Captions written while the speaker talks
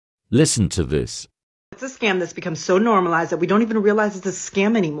Listen to this. It's a scam that's become so normalized that we don't even realize it's a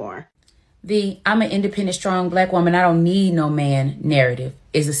scam anymore. The "I'm an independent, strong black woman, I don't need no man" narrative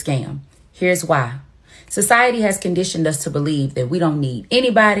is a scam. Here's why. Society has conditioned us to believe that we don't need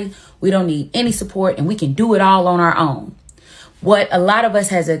anybody, we don't need any support, and we can do it all on our own. What a lot of us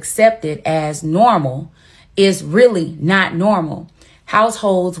has accepted as normal is really not normal.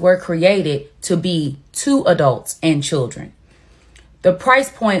 Households were created to be two adults and children. The price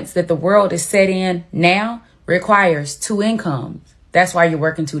points that the world is set in now requires two incomes. That's why you're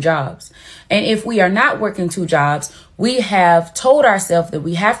working two jobs. And if we are not working two jobs, we have told ourselves that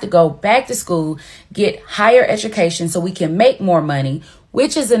we have to go back to school, get higher education so we can make more money,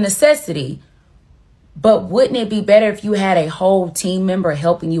 which is a necessity. But wouldn't it be better if you had a whole team member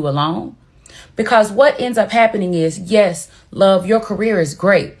helping you along? Because what ends up happening is, yes, love, your career is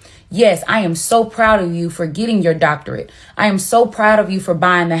great. Yes, I am so proud of you for getting your doctorate. I am so proud of you for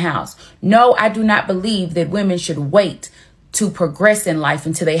buying the house. No, I do not believe that women should wait to progress in life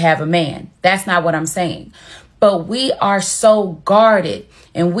until they have a man. That's not what I'm saying. But we are so guarded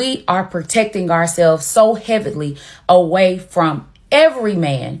and we are protecting ourselves so heavily away from every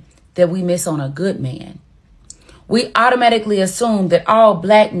man that we miss on a good man. We automatically assume that all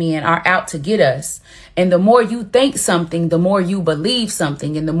black men are out to get us. And the more you think something, the more you believe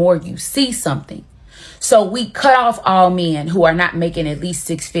something, and the more you see something. So we cut off all men who are not making at least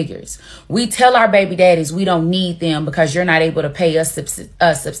six figures. We tell our baby daddies we don't need them because you're not able to pay us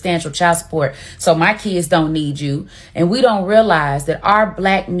substantial child support. So my kids don't need you. And we don't realize that our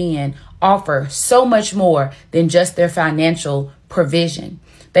black men offer so much more than just their financial provision.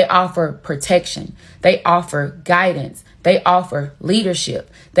 They offer protection. They offer guidance. They offer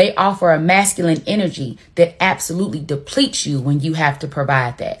leadership. They offer a masculine energy that absolutely depletes you when you have to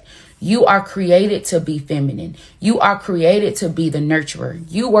provide that. You are created to be feminine. You are created to be the nurturer.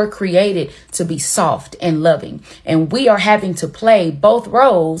 You were created to be soft and loving. And we are having to play both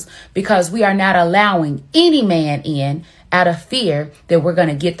roles because we are not allowing any man in out of fear that we're going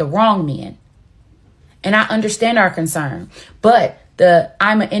to get the wrong men. And I understand our concern, but the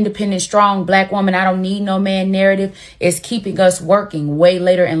 "I'm an independent, strong black woman, I don't need no man" narrative is keeping us working way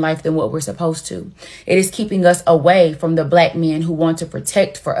later in life than what we're supposed to. It is keeping us away from the black men who want to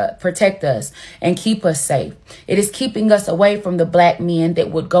protect us and keep us safe. It is keeping us away from the black men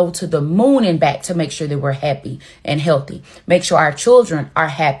that would go to the moon and back to make sure that we're happy and healthy, make sure our children are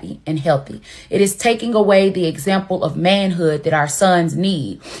happy and healthy. It is taking away the example of manhood that our sons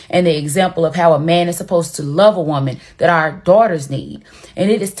need and the example of how a man is supposed to love a woman that our daughters need. And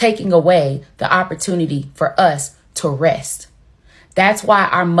it is taking away the opportunity for us to rest. That's why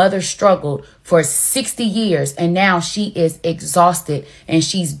our mother struggled for 60 years and now she is exhausted and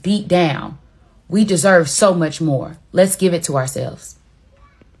she's beat down. We deserve so much more. Let's give it to ourselves.